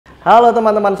Halo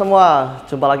teman-teman semua,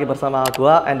 jumpa lagi bersama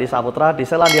gua Andy Saputra di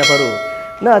Selandia Baru.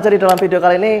 Nah, jadi dalam video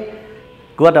kali ini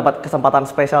gua dapat kesempatan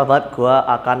spesial banget. Gua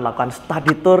akan melakukan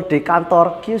study tour di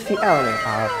kantor QCL nih,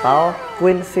 atau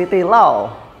Queen City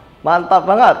Law. Mantap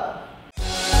banget.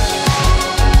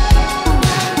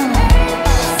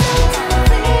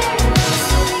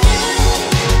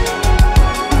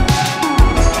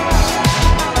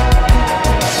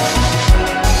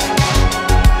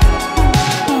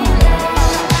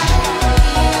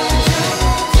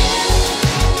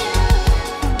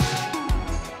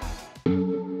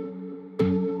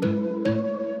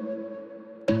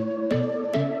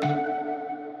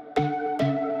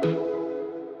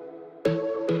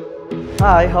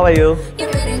 Hi, how are you?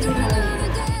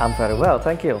 I'm very well,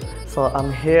 thank you. So I'm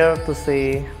here to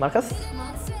see Marcus.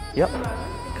 Yep.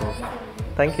 Cool.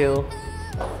 Thank you.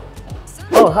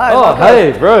 Oh, hi. Oh, Marcus.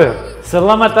 hai bro.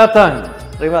 Selamat datang.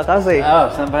 Terima kasih. Oh,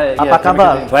 sampai. Apa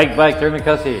kabar? Baik, terima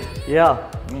kasih. Yeah.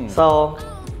 So,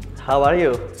 how are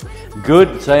you?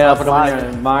 Good. Saya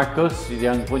namanya Marcus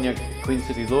yang punya Queen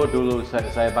City Law. Dulu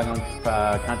saya bangun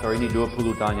kantor ini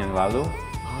 20 tahun yang lalu.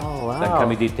 Oh, wow. Dan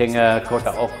kami di tengah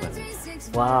Kota Auckland.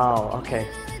 Wow, okay.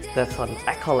 That's an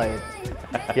accolade.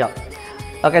 Ya.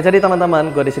 Oke, jadi teman-teman,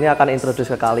 gue di sini akan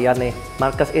introduce ke kalian nih.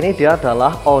 Marcus ini dia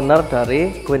adalah owner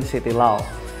dari Queen City Law.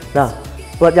 Nah,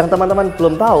 buat yang teman-teman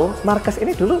belum tahu, Marcus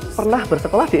ini dulu pernah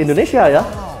bersekolah di Indonesia ya?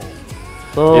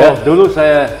 Oh. Ya, dulu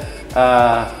saya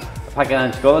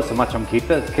pakaian sekolah semacam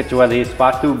kita, kecuali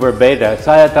sepatu berbeda.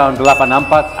 Saya tahun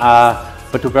 84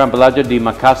 bertukaran belajar di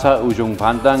Makassar, ujung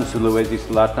pandang, Sulawesi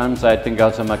Selatan. Saya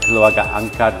tinggal sama keluarga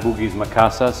angkat Bugis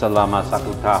Makassar selama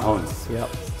 1 tahun. Yep.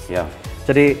 Ya.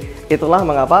 Jadi itulah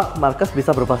mengapa Marcus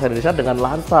bisa berbahasa Indonesia dengan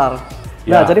lancar.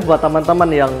 Nah, Ya. jadi buat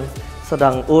teman-teman yang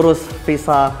sedang urus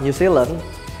visa New Zealand,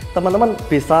 teman-teman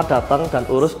bisa datang dan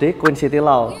urus di Queen City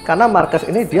Law. Karena Marcus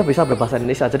ini dia bisa berbahasa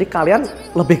Indonesia, jadi kalian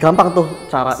lebih gampang tuh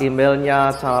cara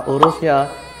emailnya, cara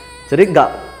urusnya. Jadi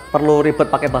nggak perlu ribet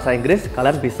pakai bahasa Inggris,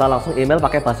 kalian bisa langsung email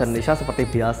pakai bahasa Indonesia seperti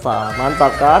biasa.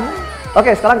 Mantap kan?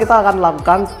 Oke, sekarang kita akan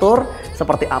melakukan tour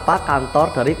seperti apa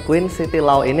kantor dari Queen City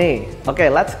Law ini. Oke,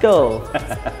 let's go.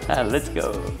 Let's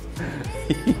go.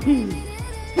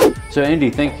 So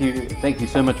Andy, thank you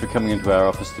so much for coming into our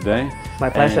office today. My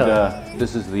pleasure. And,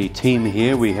 this is the team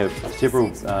here. We have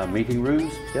several meeting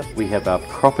rooms. Yep. We have our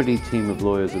property team of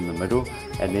lawyers in the middle,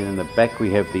 and then in the back we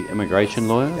have the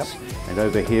immigration lawyers. Yep. And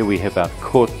over here we have our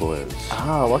court lawyers.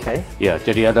 Oh, oke. Ya,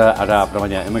 jadi ada apa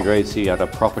namanya imigrasi, ada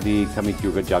property, kami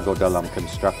juga jago dalam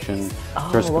construction.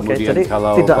 Terus Oke, kemudian jadi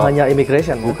kalau tidak hanya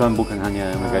immigration. bukan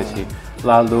hanya imigrasi.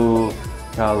 Lalu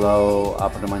kalau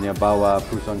apa namanya bawa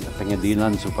perusahaan ke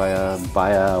pengadilan supaya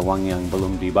bayar uang yang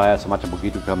belum dibayar semacam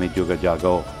begitu, kami juga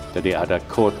jago. Jadi ada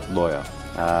court lawyer,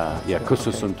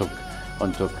 khusus untuk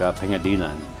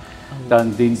pengadilan.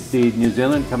 Dan di New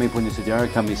Zealand kami punya sejarah,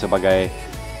 kami sebagai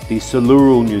di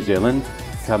seluruh New Zealand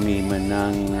kami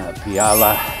menang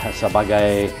piala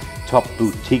sebagai top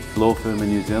boutique law firm in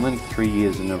New Zealand 3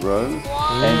 years in a row.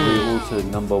 And we're also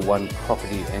 #1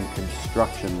 property and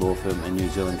construction law firm in New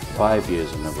Zealand 5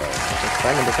 years in a row.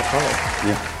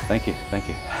 Yeah, thank you.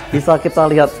 Bisa kita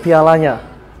lihat pialanya?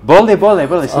 Boleh,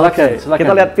 silakan.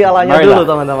 Kita lihat pialanya dulu,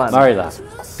 teman-teman. Marilah.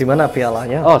 Di mana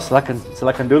pialanya? Oh,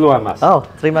 silakan dulu, Mas. Oh,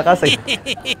 terima kasih.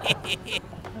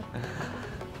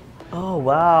 Oh,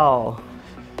 wow.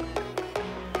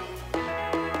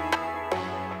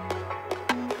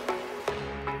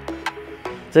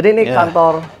 Jadi ini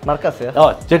kantor Marcus ya?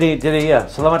 Oh, jadi ya,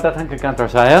 selamat datang ke kantor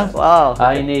saya. Wow.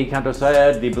 Ini kantor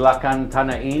saya, di belakang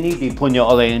tanah ini dipunya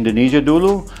oleh Indonesia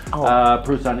dulu.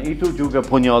 Perusahaan itu juga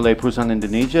punya oleh perusahaan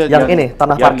Indonesia. Yang ini,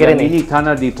 tanah parkir ini? Ini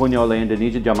tanah dipunya oleh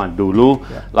Indonesia zaman dulu,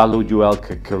 lalu jual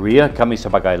ke Korea. Kami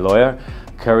sebagai lawyer,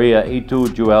 Korea itu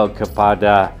jual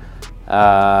kepada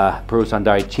perusahaan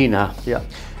dari China.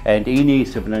 And ini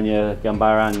sebenarnya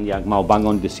gambaran yang mau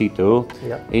bangun di situ.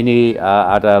 Ini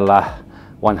adalah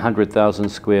 100,000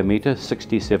 square meter,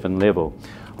 67 level.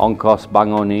 Ongkos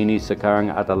bangun ini sekarang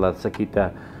adalah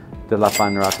sekitar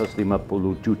 850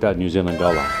 juta New Zealand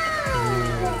dollar.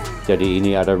 Jadi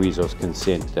ini ada resource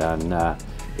consent dan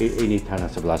ini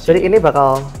tanah sebelah sini. Jadi ini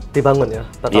bakal dibangun ya?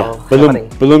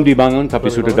 Belum dibangun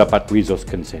tapi sudah dapat resource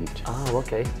consent.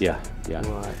 Oke. Ya.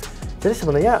 Jadi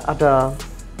sebenarnya ada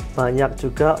banyak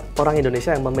juga orang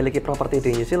Indonesia yang memiliki properti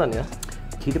di New Zealand ya?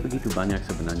 Tidak begitu banyak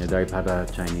sebenarnya daripada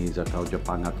Chinese atau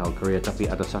Jepang atau Korea, tapi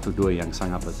ada 1-2 yang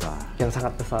sangat besar. Yang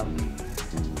sangat besar.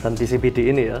 Dan di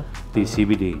CBD ini ya? Di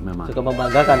CBD memang. Cukup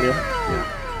membanggakan ya?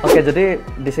 Oke, jadi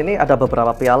di sini ada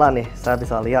beberapa piala nih, saya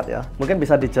bisa lihat ya. Mungkin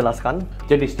bisa dijelaskan?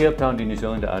 Jadi setiap tahun di New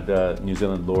Zealand ada New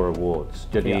Zealand Law Awards.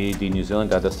 Jadi di New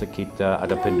Zealand ada sekitar,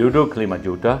 ada penduduk 5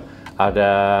 juta, ada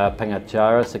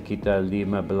pengacara sekitar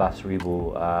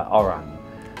 15.000 orang,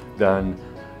 dan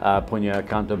punya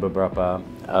kantor beberapa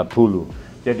puluh.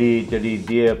 Jadi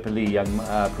dia pilih yang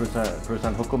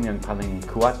perusahaan hukum yang paling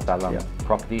kuat dalam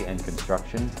property and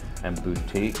construction and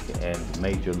boutique and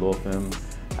major law firm,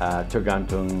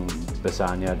 tergantung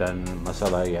besarnya dan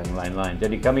masalah yang lain-lain.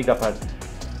 Jadi kami dapat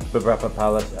beberapa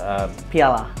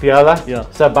piala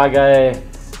sebagai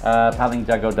paling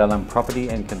jago dalam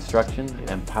property and construction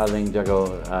dan paling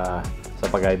jago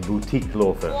sebagai boutique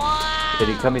law firm.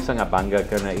 Jadi kami sangat bangga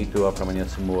karena itu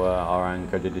semua orang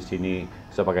kerja di sini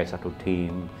sebagai satu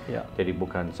tim. Jadi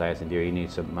bukan saya sendiri, ini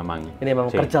memang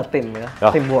kerja tim ya.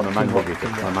 Teamwork. Memang begitu.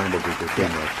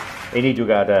 Teamwork. Ini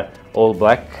juga ada All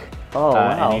Black. Wow.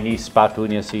 Ini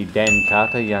sepatunya si Dan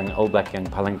Carter yang All Black yang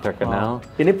paling terkenal.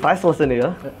 Ini priceless ini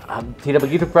ya? Tidak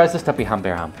begitu priceless tapi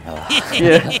hampir-hampir lah.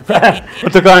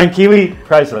 Untuk orang Kiwi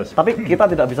priceless. Tapi kita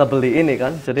tidak bisa beli ini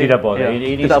kan? Jadi tidak boleh.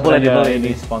 Ini tidak boleh dibeli.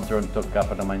 Ini sponsor untuk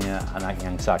anak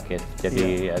yang sakit.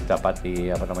 Jadi dapat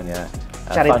di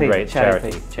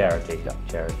charity.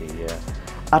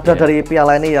 Ada dari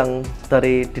piala ini yang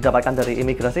didapatkan dari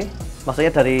imigrasi?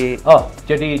 Maksudnya dari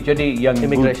jadi yang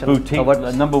boutique,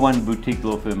 number one boutique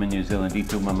law firm in New Zealand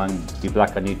itu memang di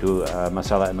belakang itu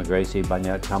masalah imigrasi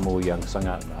banyak tamu yang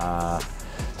sangat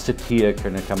setia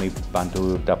karena kami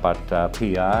bantu dapat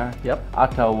PR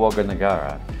atau warga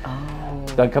negara.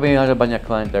 Dan kami ada banyak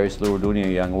klien dari seluruh dunia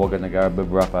yang warga negara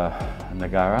beberapa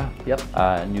negara.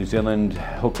 New Zealand,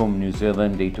 hukum New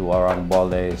Zealand itu orang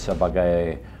boleh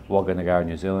sebagai warga negara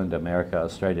New Zealand, Amerika,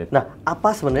 Australia. Nah,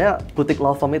 apa sebenarnya butik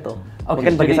law firm itu?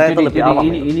 Mungkin bagi saya itu lebih awam.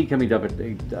 Ini kami dapat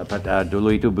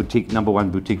dulu itu number one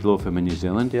boutique law firm in New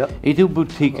Zealand. Itu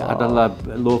boutique adalah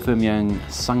law firm yang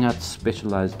sangat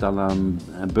specialized dalam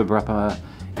beberapa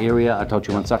area atau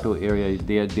cuma satu area.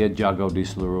 Dia jago di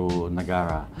seluruh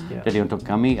negara. Jadi untuk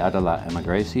kami adalah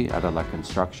imigrasi, adalah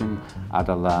construction,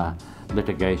 adalah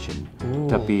litigation.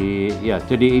 Tapi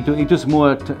jadi itu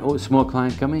semua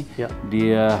klien kami.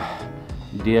 Dia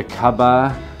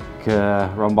kabar ke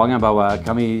rombongan bahwa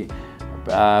kami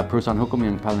perusahaan hukum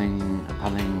yang paling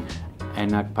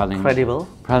enak, paling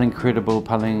credible,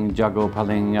 paling jago,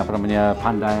 paling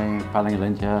pandai, paling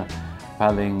lincah,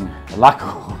 paling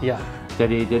laku.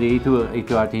 Jadi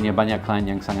itu artinya banyak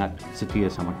klien yang sangat setia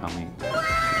sama kami.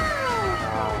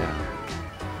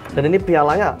 Dan ini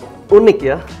pialanya unik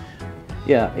ya?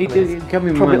 Itu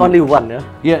kami probably only one ya?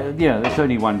 There's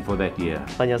only one for that year.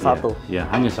 Hanya satu?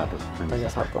 Hanya satu.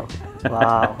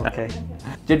 Wow, oke.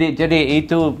 Jadi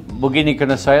itu begini,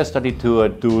 karena saya study tour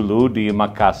dulu di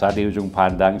Makassar, di ujung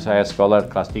pandang. Saya sekolah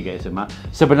kelas 3 SMA.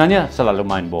 Sebenarnya selalu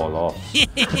main bola.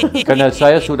 Karena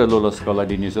saya sudah lulus sekolah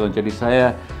di New Zealand, jadi saya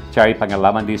cari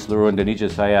pengalaman di seluruh Indonesia.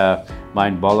 Saya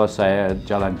main bola, saya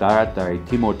jalan darat dari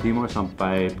timur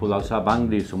sampai Pulau Sabang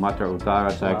di Sumatera Utara.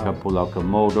 Saya ke Pulau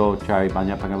Komodo, cari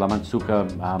banyak pengalaman, suka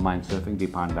main surfing di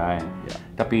pantai.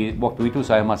 Tapi waktu itu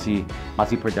saya masih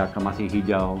perjaka, masih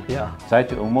hijau. Saya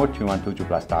umur cuma 17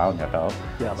 tahun,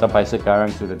 sampai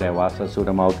sekarang sudah dewasa,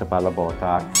 sudah mau kepala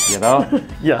botak,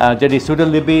 jadi sudah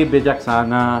lebih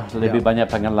bijaksana, lebih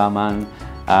banyak pengalaman.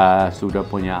 Sudah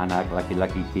punya anak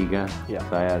laki-laki 3.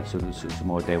 Saya sudah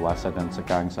semua dewasa dan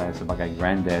sekarang saya sebagai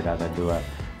granddad ada 2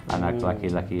 anak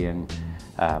laki-laki yang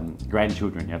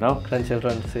grandchildren,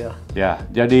 Grandchildren,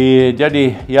 jadi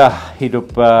hidup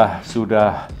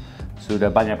sudah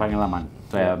banyak pengalaman.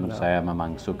 Saya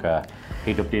memang suka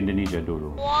hidup di Indonesia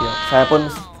dulu. Saya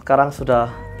pun sekarang sudah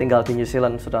tinggal di New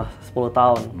Zealand sudah 10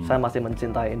 tahun. Saya masih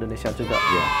mencintai Indonesia juga.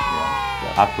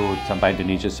 Aku sampai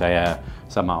Indonesia, saya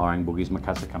sama orang Bugis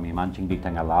Makassar, kami mancing di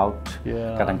tengah laut.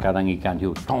 Kadang-kadang ikan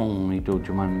itu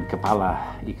cuman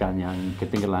kepala ikan yang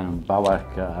ketinggalan bawah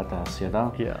ke atas,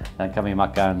 dan kami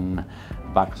makan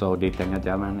bakso di tengah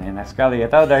jalan, enak sekali,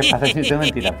 dari pasar New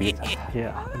Zealand tidak bisa.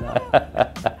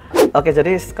 Oke,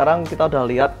 jadi sekarang kita udah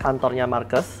lihat kantornya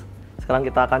Marcus. Sekarang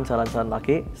kita akan jalan-jalan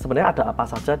lagi. Sebenarnya ada apa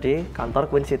saja di kantor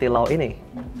Queen City Law ini?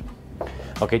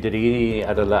 Oke, jadi ini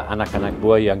adalah anak-anak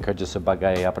buah yang kerja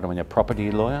sebagai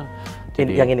property lawyer.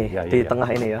 Jadi, yang ini di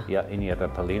tengah ini ya? Ya, ini ada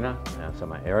Pelina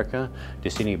sama Erica. Di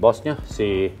sini bosnya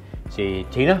si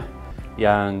Tina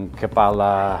yang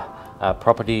kepala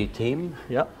property team.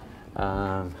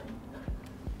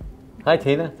 Hi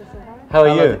Tina, how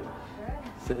are you?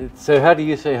 So how do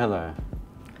you say hello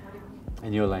in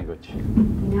your language?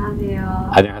 안녕하세요.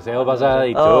 안녕하세요, bahasa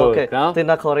itu.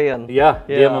 Tina Korean. Dia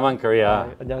memang Korea.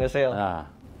 안녕하세요.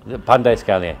 Pandai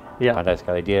sekali. Yeah. Pandai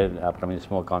sekali. Dia apa namanya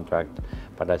small contract.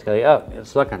 Pandai sekali. Oh,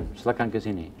 silakan ke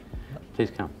sini.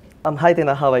 Please come. Hi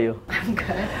Tina, how are you? I'm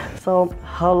good. So,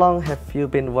 how long have you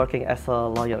been working as a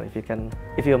lawyer, if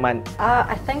you mind?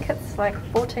 I think it's like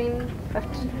 14,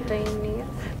 15 years.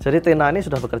 Jadi Tina ini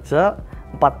sudah bekerja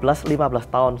 14-15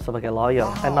 tahun sebagai lawyer,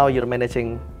 and now you're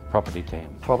managing Property team.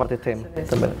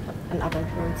 And other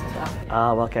firms as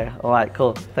well. Okay, alright,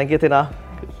 cool. Thank you Tina.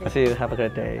 See you, have a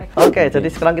great day. Oke, jadi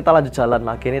sekarang kita lanjut jalan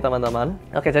lagi nih teman-teman.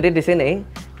 Oke, jadi di sini,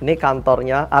 ini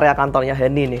area kantornya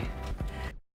Henny nih.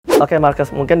 Oke, Marcus,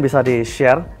 mungkin bisa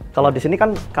di-share. Kalau di sini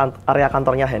kan area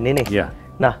kantornya Henny nih. Iya.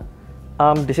 Nah,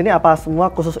 di sini apa semua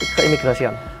khusus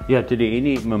keimigrasian? Ya, jadi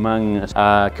ini memang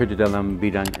kerja dalam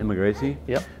bidang imigrasi.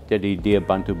 Yep. Jadi dia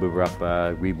bantu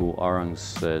beberapa ribu orang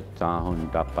setahun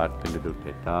dapat penduduk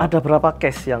tetap. Ada berapa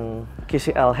case yang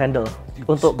QCL handle?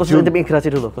 Untuk khusus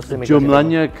imigrasi dulu.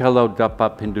 Jumlahnya kalau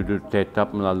dapat penduduk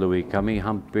tetap melalui kami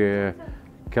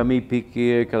kami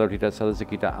pikir kalau tidak salah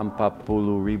sekitar 40.000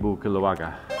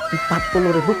 keluarga.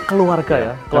 40.000 keluarga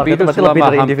ya? Tapi itu berarti selama lebih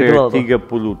dari hampir individual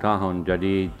 30 tahun.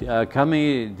 Jadi kami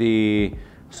di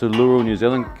seluruh New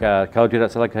Zealand, kalau tidak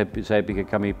salah saya pikir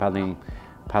kami paling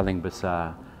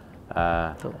besar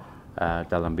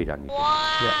dalam bidang itu.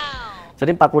 Ya.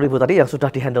 Jadi 40.000 tadi yang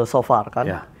sudah di-handle so far kan?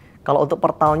 Ya. Kalau untuk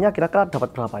per tahunnya kira-kira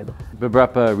dapat berapa itu?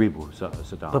 Beberapa ribu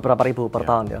setahun. Beberapa ribu per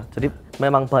tahun ya. Jadi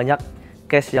memang banyak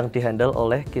case yang di-handle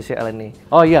oleh QCL ini.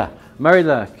 Oh ya,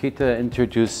 marilah kita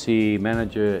introduce si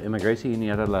manager imigrasi.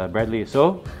 Ini adalah Bradley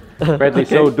So. Bradley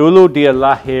So dulu dia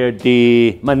lahir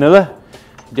di Manila.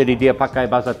 Jadi dia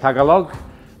pakai bahasa Tagalog.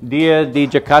 Dia di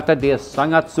Jakarta, dia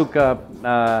sangat suka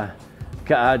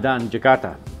keadaan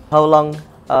Jakarta. How long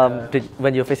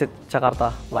when you visit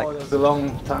Jakarta? Like It was a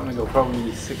long time ago,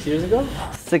 probably 6 years ago.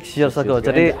 6 years ago.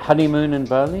 Jadi honeymoon in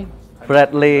Bali.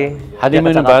 Bradley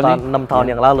Honeymoon dia ke in Jakarta Bali? 6 tahun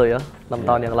yang lalu ya. 6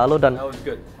 tahun yang lalu dan That was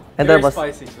good. And Very that was-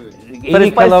 spicy food. Ini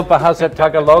kalau bahasa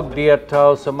Tagalog dia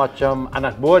tahu semacam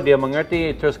anak buah dia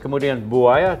mengerti, terus kemudian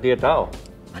buaya dia tahu.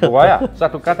 Buaya,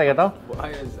 satu kata ya tahu?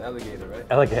 Buaya is alligator, right?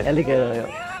 Elegant. alligator ya.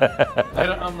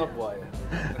 I'm not buaya.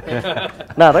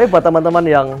 Nah, tapi buat teman-teman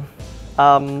yang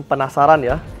penasaran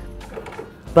ya,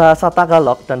 bahasa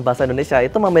Tagalog dan bahasa Indonesia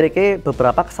itu memiliki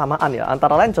beberapa kesamaan ya.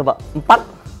 Antara lain coba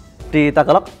 4 di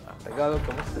Tagalog. Tagalog,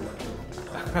 kamusta?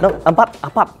 No, 4,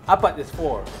 apat. Apat is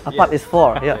 4. Apat is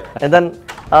 4, ya. And then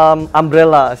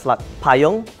umbrella is like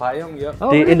payung. Payung, yep.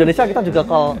 Di Indonesia kita juga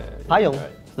call payung.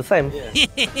 The same.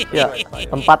 Ya,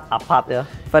 4 apat ya.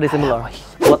 Very similar.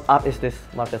 What art is this,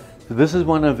 Marcus? This is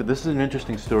an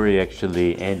interesting story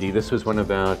actually, Andy. This was one of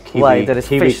our Why there is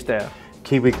fish there?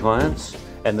 Kiwi clients,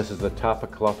 and this is the tapa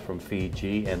cloth from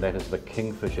Fiji, and that is the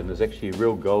kingfish, and there's actually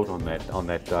real gold on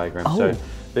that diagram. Oh. So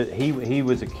he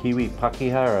was a Kiwi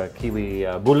pakiha, or a Kiwi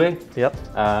bule, Yep.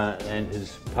 and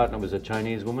his partner was a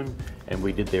Chinese woman, and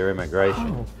we did their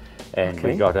immigration. Oh. And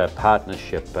we Okay. got a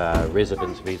partnership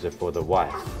residence visa for the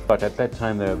wife. But at that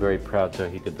time they were very proud, so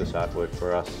he did this artwork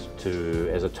for us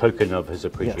as a token of his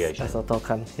Yes, appreciation. as a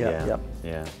token. Yeah, Yeah, yeah.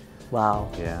 yeah, Wow,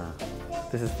 yeah.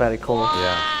 this is very cool.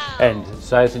 Yeah. And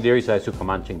saya sendiri saya suka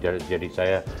mancing, jadi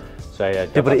saya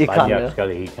Diberi dapat ikan, banyak ya?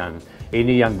 sekali ikan.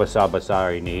 Ini yang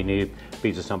besar-besar ini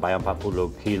bisa sampai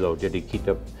 40 kilo. Jadi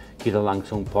kita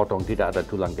langsung potong, tidak ada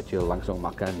tulang kecil, langsung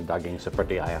makan daging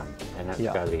seperti ayam. Enak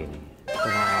Ya. sekali ini.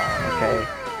 Okay.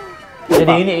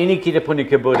 Jadi ini kita punya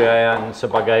kebudayaan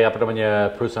sebagai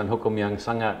perusahaan hukum yang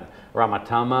sangat ramah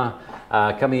tamah.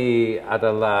 Kami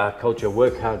adalah culture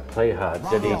work hard, play hard.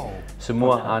 Jadi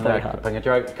semua anak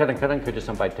pengacara kadang-kadang kerja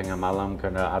sampai tengah malam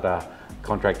karena ada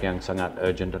kontrak yang sangat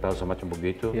urgent atau semacam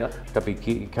begitu. Ya. Tapi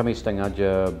kami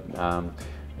sengaja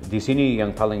di sini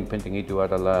yang paling penting itu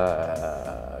adalah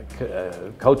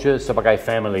culture sebagai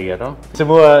family, ya toh.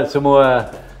 Semua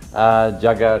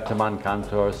jaga teman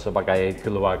kantor sebagai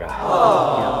keluarga.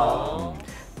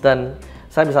 Dan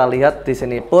saya bisa lihat di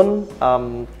sini pun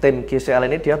tim QCL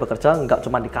ini dia bekerja nggak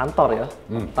cuma di kantor ya,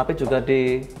 tapi juga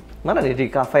di mana nih, di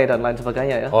kafe dan lain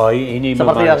sebagainya ya. Oh, ini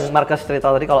Seperti memang yang Marcus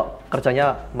cerita tadi, kalau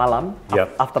kerjanya malam,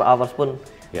 Yep. after hours pun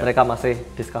Yep. mereka masih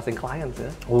discussing clients ya.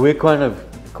 Well, we're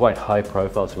quite high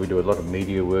profile, so we do a lot of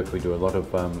media work, we do a lot of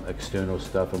external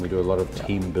stuff, and we do a lot of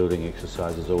team building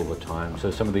exercises all the time. So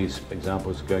some of these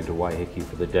examples are going to Waiheke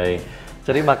for the day.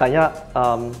 Jadi makanya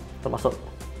termasuk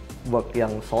work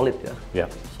yang solid ya. Yeah,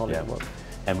 Solid yeah. work.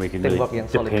 And we can really Teamwork yang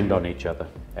solid depend juga. on each other,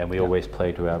 and we always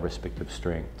play to our respective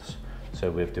strengths. So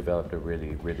we've developed a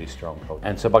really strong culture.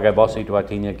 And sebagai bos itu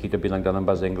artinya kita bilang dalam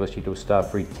bahasa English itu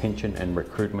staff retention and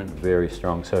recruitment very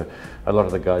strong. So a lot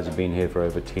of the guys have been here for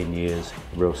over 10 years,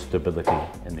 real stability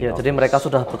in the office. Jadi mereka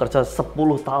sudah bekerja 10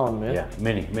 tahun ya? Yeah,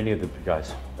 many of the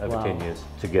guys over 10 years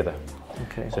together.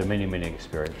 Okay. So many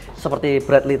experience. Seperti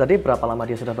Bradley tadi, berapa lama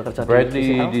dia sudah bekerja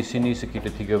Bradley di sini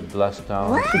sekitar 13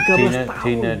 tahun. 13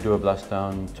 Tina 12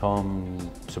 tahun, Tom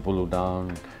 10 tahun.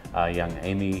 Yang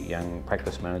Amy, yang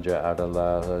practice manager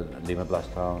adalah 15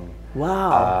 tahun.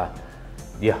 Wow.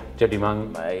 Ya, jadi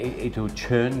memang itu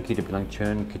churn, kita bilang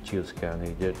churn kecil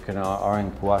sekali. Karena orang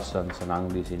puas dan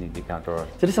senang di sini di kantor.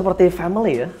 Jadi seperti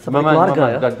family ya, seperti keluarga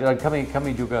ya. Dan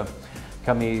kami juga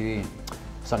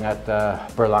sangat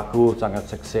berlaku, sangat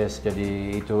sukses.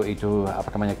 Jadi itu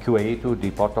apa namanya QA itu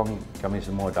dipotong, kami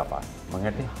semua dapat.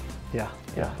 Mengerti? Ya.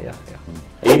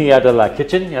 Ini adalah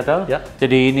kitchen, ya tahu? Ya.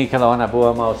 Jadi ini kalau anak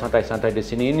buah mau santai-santai di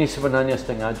sini, ini sebenarnya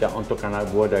sengaja untuk anak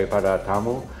buah daripada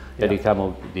tamu. Jadi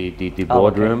tamu di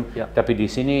boardroom. Okay. Tapi di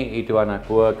sini itu anak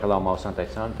buah kalau mau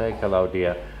santai-santai, kalau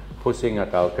dia pusing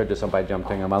atau kerja sampai jam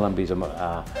tengah malam bisa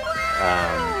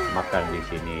makan di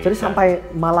sini. Jadi sampai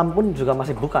malam pun juga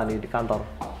masih buka nih di kantor?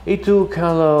 Itu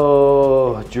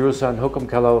kalau jurusan hukum,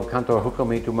 kalau kantor hukum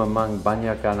itu memang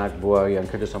banyak anak buah yang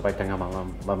kerja sampai tengah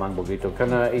malam, memang begitu.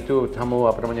 Karena itu tamu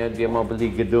apa namanya, dia mau beli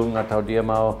gedung atau dia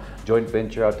mau joint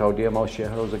venture atau dia mau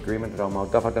shareholders agreement atau mau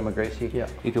dapat imigrasi,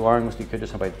 itu orang mesti kerja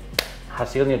sampai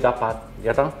hasilnya dapat, ya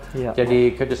tahu?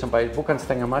 Jadi kerja sampai bukan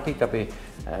setengah mati tapi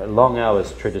long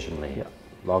hours traditionally,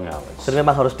 long hours. Jadi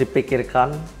memang harus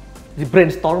dipikirkan, di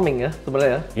brainstorming ya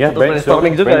sebenarnya ya.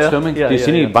 Brainstorming juga ya. Di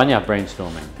sini banyak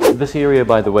brainstorming. This area,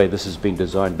 by the way, this has been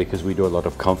designed because we do a lot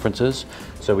of conferences.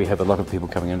 So we have a lot of people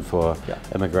coming in for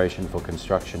immigration, for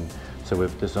construction. So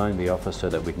we've designed the office so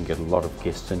that we can get a lot of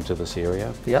guests into this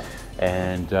area.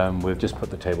 And we've just put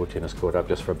the table tennis court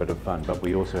up just for a bit of fun. But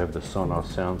we also have the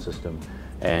Sonos sound system,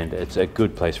 and it's a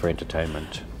good place for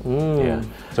entertainment. Yeah.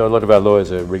 So a lot of our lawyers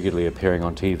are regularly appearing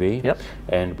on TV,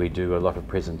 and we do a lot of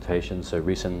presentations. So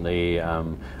recently,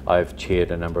 I've chaired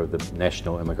a number of the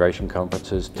national immigration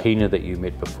conferences. Tina, that you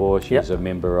met before, she's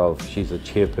she's a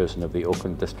chairperson of the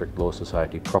Auckland District Law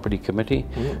Society Property Committee.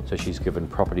 So she's given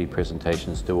property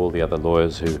presentations to all the other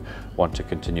lawyers who want to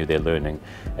continue their learning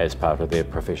as part of their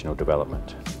professional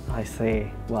development. I see.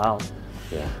 Wow.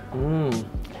 Yeah.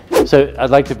 So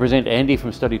I'd like to present Andy from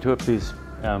Study Tour. Please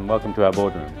welcome to our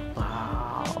boardroom.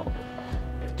 Wow.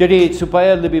 Jadi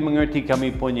supaya lebih mengerti kami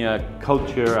punya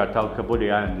culture atau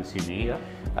kebudayaan di sini,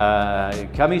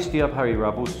 kami setiap hari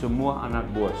Rabu semua anak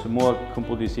buah semua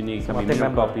kumpul di sini, kami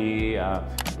minum kopi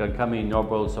dan kami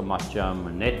ngobrol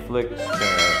semacam Netflix.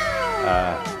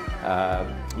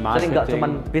 Jadi nggak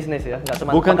cuma bisnis ya, nggak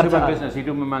cuma bukan pekerjaan. cuma bisnis,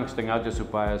 itu memang sengaja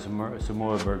supaya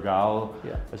semua bergaul.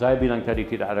 Saya bilang tadi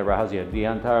tidak ada rahasia di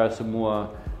antara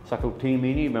semua satu tim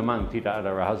ini, memang tidak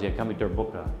ada rahasia, kami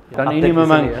terbuka. Dan ini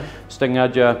memang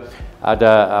sengaja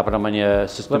ada apa namanya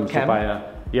sistem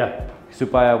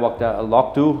supaya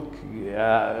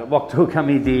waktu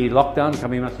kami di lockdown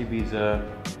kami masih bisa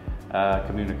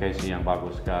komunikasi yang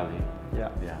bagus sekali.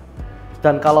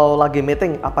 Dan kalau lagi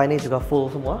meeting, apa ini juga full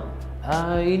semua?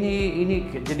 Ini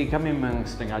jadi kami memang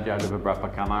sengaja ada beberapa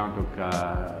kamar untuk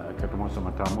ketemu sama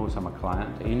tamu, sama klien.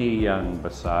 Ini yang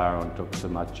besar untuk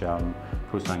semacam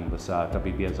perusahaan besar,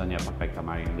 tapi biasanya pakai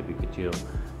kamar yang lebih kecil.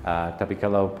 Tapi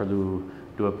kalau perlu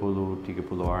 20-30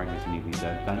 orang di sini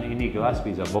bisa. Dan ini gelas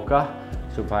bisa buka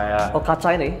supaya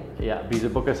kaca ini? Ya, bisa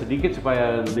buka sedikit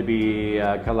supaya lebih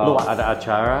kalau luas, ada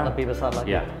acara lebih besar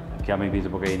lagi. Kami bisa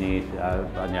buka ini,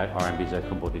 banyak orang bisa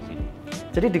kumpul di sini.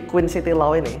 Jadi di Queen City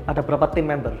Law ini ada berapa tim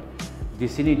member? Di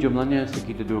sini jumlahnya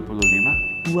sekitar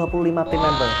 25. 25 tim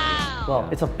member. Wow,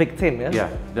 it's a big team ya?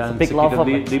 Dan sekitar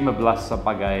 15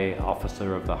 sebagai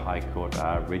officer of the High Court,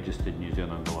 registered New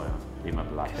Zealand lawyer.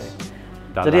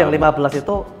 15. Jadi yang 15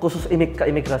 itu khusus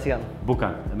keimigrasian?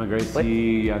 Bukan,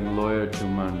 imigrasi yang lawyer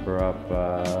cuma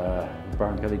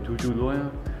barangkali 7 lawyer.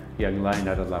 Yang lain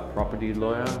adalah property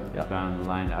lawyer, dan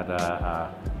lain ada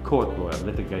court lawyer,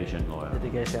 litigation lawyer.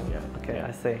 Litigation, I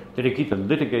see. Jadi kita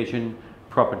litigation,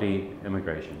 property,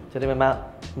 immigration. Jadi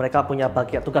memang mereka punya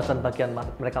tugas dan bagian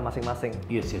mereka masing-masing.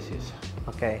 Yes.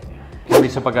 Oke. Kami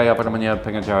sebagai apa namanya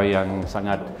pengacara yang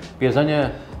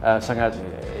biasanya sangat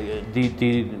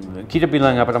kita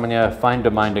bilang apa namanya find the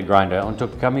minder grinder.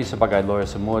 Untuk kami sebagai lawyer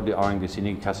semua orang di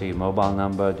sini kasih mobile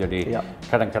number. Jadi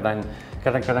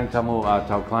kadang-kadang kamu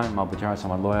atau klien mau bicara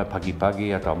sama lawyer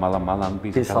pagi-pagi atau malam-malam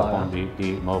bisa telepon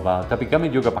di mobile. Tapi kami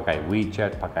juga pakai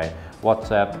WeChat, pakai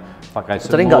WhatsApp, pakai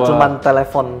semua. Jadi nggak cuma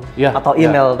telepon atau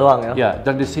email doang ya?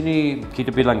 Dan di sini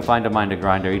kita bilang find the minder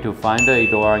grinder. Itu finder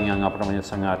itu orang yang apa namanya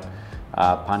sangat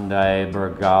pandai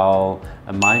bergaul.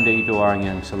 Minder itu orang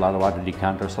yang selalu ada di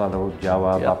kantor, selalu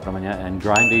jawab apa namanya. And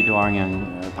grinder itu orang yang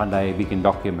pandai bikin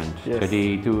dokumen.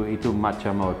 Jadi itu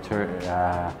macam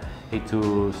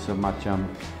itu semacam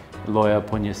lawyer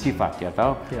punya sifat ya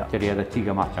tahu. Jadi ada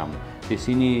 3 macam. Di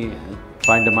sini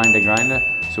minder grinder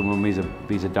semua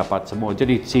bisa dapat semua.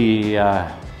 Jadi si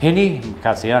ini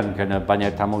kasihan karena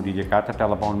banyak tamu di Jakarta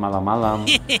telepon malam-malam.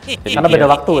 Karena beda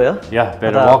waktu ya? Ya,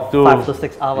 beda waktu. 5 to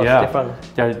 6 hours different.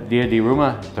 Dia di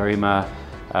rumah terima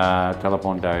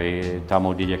telepon dari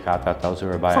tamu di Jakarta atau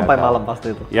Surabaya. Sampai malam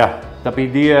pasti itu. Ya, tapi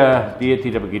dia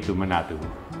tidak begitu menatu.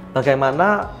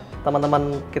 Bagaimana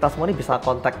teman-teman kita semua ini bisa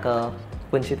kontak ke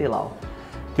Queen City Law?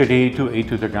 Jadi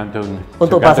itu tergantung.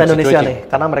 Untuk bahasa Indonesia nih,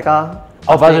 karena mereka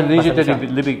bahasa Indonesia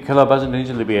kalau bahasa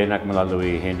Indonesia lebih enak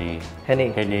melalui Heni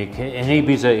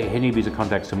bisa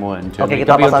kontak semua. Oke,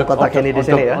 kita pasang kontak Heni di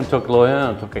sini ya. Untuk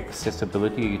lawyer, untuk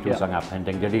accessibility itu sangat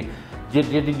penting.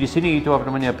 Jadi di sini itu apa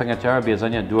namanya pengacara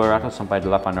biasanya 200 sampai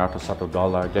 800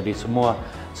 $1. Jadi semua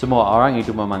orang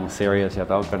itu memang serius ya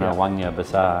tahu karena uangnya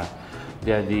besar.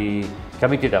 Jadi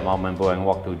kami tidak mau membuang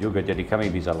waktu juga, jadi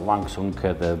kami bisa langsung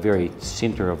ke the very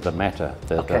center of the matter,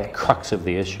 the crux of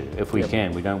the issue. If we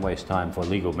can, we don't waste time for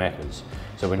legal matters,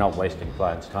 so we're not wasting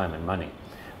clients' time and money.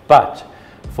 But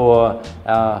for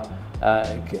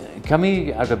kami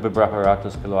ada beberapa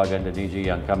ratus keluarga Indonesia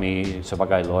yang kami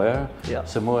sebagai lawyer,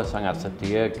 semua sangat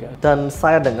setia. Dan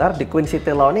saya dengar di Queen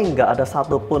City Law ini nggak ada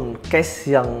satupun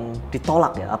case yang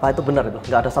ditolak ya? Apa itu benar itu?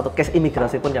 Nggak ada satu case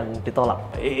imigrasi pun yang ditolak?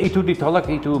 Itu ditolak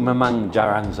itu memang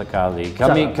jarang sekali.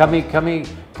 Kami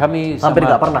hampir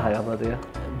nggak pernah ya berarti ya?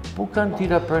 Bukan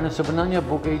tidak pernah, sebenarnya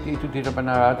bukan itu tidak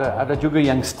pernah ada juga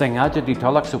yang setengah aja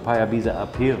ditolak supaya bisa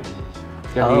appeal.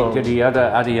 Jadi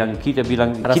ada yang kita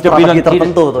bilang kita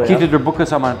terbuka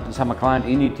sama klien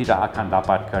ini tidak akan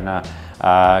dapat karena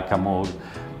kamu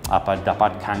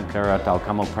dapat kanker atau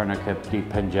kamu pernah di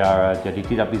penjara, jadi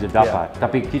tidak bisa dapat.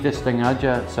 Tapi kita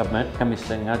kami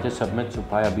sengaja submit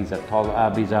supaya bisa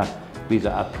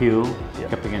appeal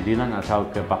ke pengadilan atau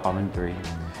ke Bapak Menteri.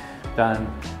 Dan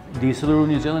di seluruh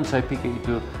New Zealand saya pikir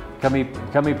itu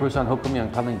kami perusahaan hukum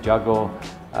yang paling jago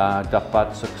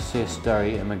dapat sukses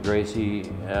dari imigrasi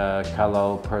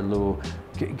kalau perlu.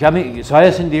 Saya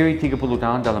sendiri 30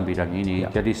 tahun dalam bidang ini,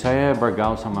 jadi saya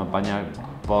bergaul sama banyak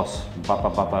bos,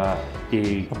 bapak-bapak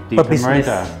di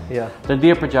pemerintah. Dan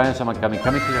dia percaya sama kami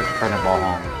tidak pernah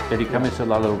bohong. Jadi kami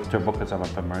selalu terbuka sama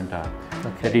pemerintah.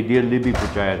 Jadi dia lebih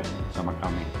percaya sama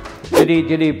kami.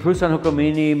 Jadi perusahaan hukum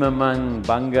ini memang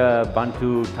bangga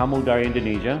bantu tamu dari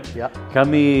Indonesia.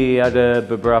 Kami ada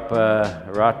beberapa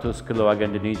ratus keluarga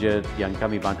Indonesia yang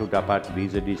kami bantu dapat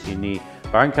visa di sini.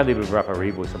 Barangkali beberapa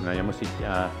ribu sebenarnya, mesti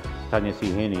tanya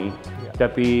si Heni.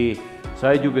 Tapi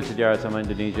saya juga sejarah sama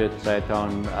Indonesia. Saya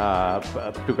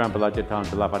tukang belajar tahun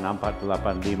 84,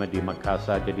 85 di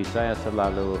Makassar. Jadi saya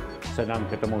selalu senang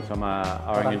ketemu sama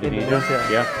orang Indonesia.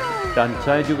 Dan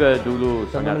saya juga dulu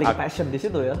sangat passion di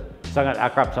situ ya. Sangat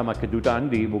akrab sama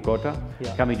kedutaan di ibu kota.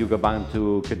 Kami juga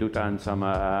bantu kedutaan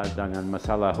dengan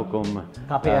masalah hukum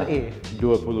KPRI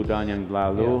 20 tahun yang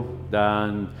lalu.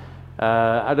 Dan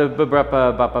ada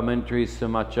beberapa Bapak Menteri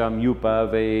semacam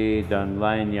Upave dan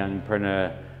lain yang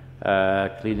pernah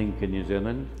keliling ke New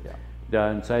Zealand.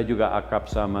 Dan saya juga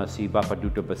akrab sama si Bapak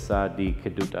Duta Besar di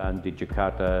kedutaan di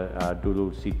Jakarta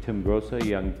dulu, si Tim Grossa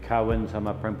yang kawan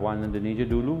sama perempuan Indonesia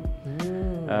dulu.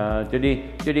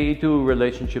 Jadi itu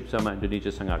relationship sama Indonesia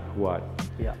sangat kuat.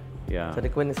 Jadi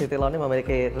Queen City Law ini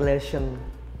memiliki relation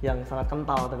yang sangat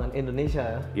kental dengan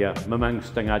Indonesia ya? Memang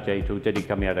setengah aja itu. Jadi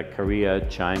kami ada Korea,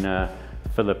 China,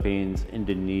 Philippines,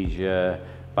 Indonesia,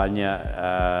 banyak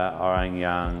orang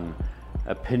yang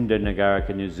pindah negara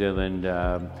ke New Zealand,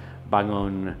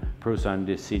 bangun perusahaan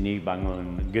di sini,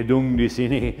 bangun gedung di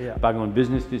sini, bangun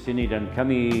bisnis di sini, dan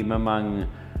kami memang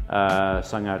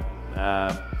sangat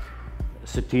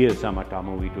setia sama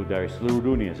tamu itu dari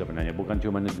seluruh dunia sebenarnya, bukan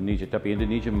cuma Indonesia, tapi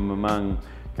Indonesia memang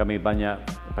kami banyak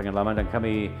pengalaman dan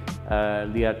kami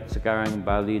lihat sekarang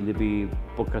Bali lebih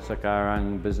buka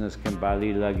sekarang, bisnis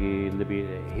kembali lagi,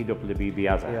 hidup lebih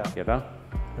biasa, ya toh?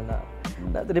 Nah,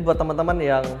 jadi buat teman-teman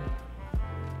yang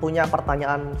punya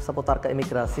pertanyaan seputar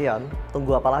keimigrasian,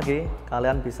 tunggu apa lagi?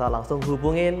 Kalian bisa langsung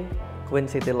hubungin Queen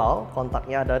City Law,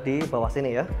 kontaknya ada di bawah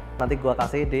sini ya. Nanti gua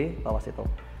kasih di bawah situ.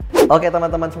 Oke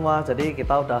teman-teman semua, jadi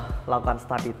kita udah lakukan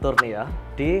study tour nih ya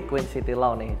di Queen City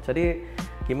Law nih. Jadi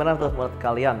gimana tuh menurut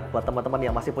kalian? Buat teman-teman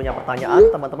yang masih punya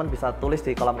pertanyaan, teman-teman bisa tulis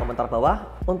di kolom komentar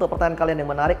bawah. Untuk pertanyaan kalian yang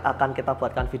menarik akan kita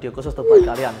buatkan video khusus tuh buat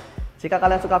kalian. Jika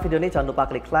kalian suka video ini, jangan lupa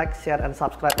klik like, share, and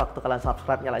subscribe. Waktu kalian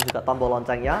subscribe, nyalain juga tombol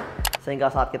loncengnya, sehingga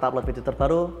saat kita upload video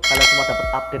terbaru, kalian semua dapat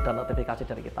update dan notifikasi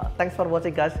dari kita. Thanks for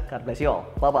watching guys, God bless you all.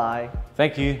 Bye-bye.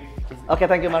 Thank you. Okay,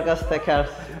 thank you Marcus, take care.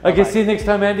 Okay, Bye-bye. see you next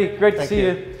time, Andy. Great to Thank see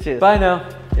you. you. Cheers. Bye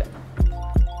now.